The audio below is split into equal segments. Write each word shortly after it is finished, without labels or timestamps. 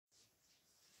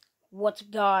What's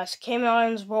up, guys?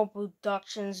 countryball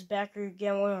Productions back here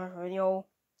again with our video.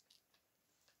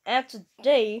 And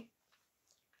today,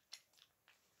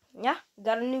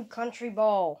 got a new country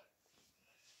ball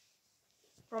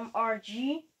from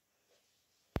RG.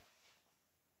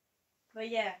 But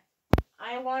yeah,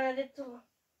 I wanted it to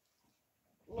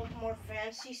look more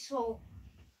fancy, so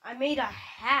I made a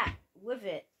hat with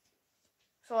it.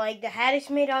 So like the hat is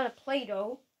made out of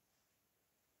Play-Doh.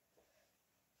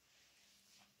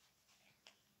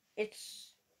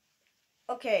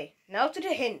 Okay, now to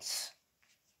the hints.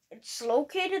 It's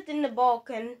located in the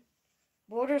Balkan,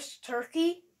 borders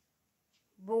Turkey,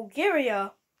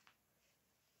 Bulgaria,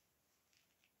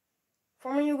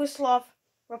 former Yugoslav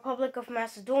Republic of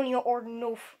Macedonia, or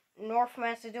North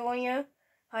Macedonia,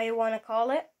 how you want to call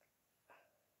it.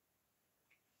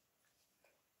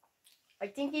 I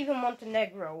think even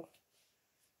Montenegro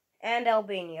and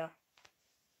Albania.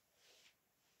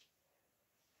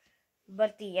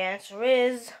 But the answer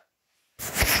is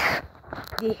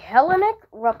the Hellenic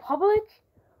Republic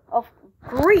of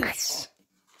Greece.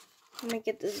 Let me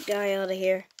get this guy out of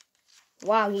here.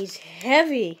 Wow, he's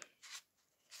heavy.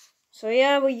 So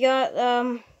yeah, we got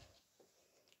let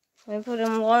me put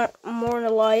him more in the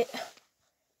light.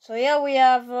 So yeah, we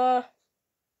got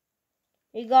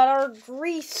our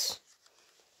Greece.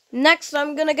 Next,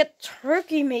 I'm gonna get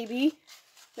Turkey, maybe.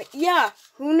 But yeah,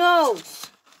 who knows?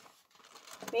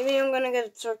 Maybe I'm gonna get a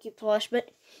Turkey plush. But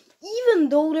even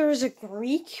though there is a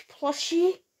Greek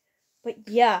plushie, but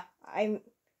yeah,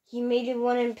 he made it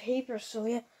one in paper. So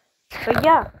yeah, but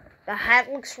yeah, the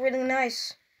hat looks really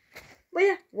nice. But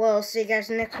yeah, well, see you guys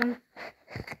in the next one.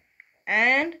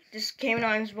 And this is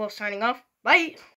countryball signing off. Bye.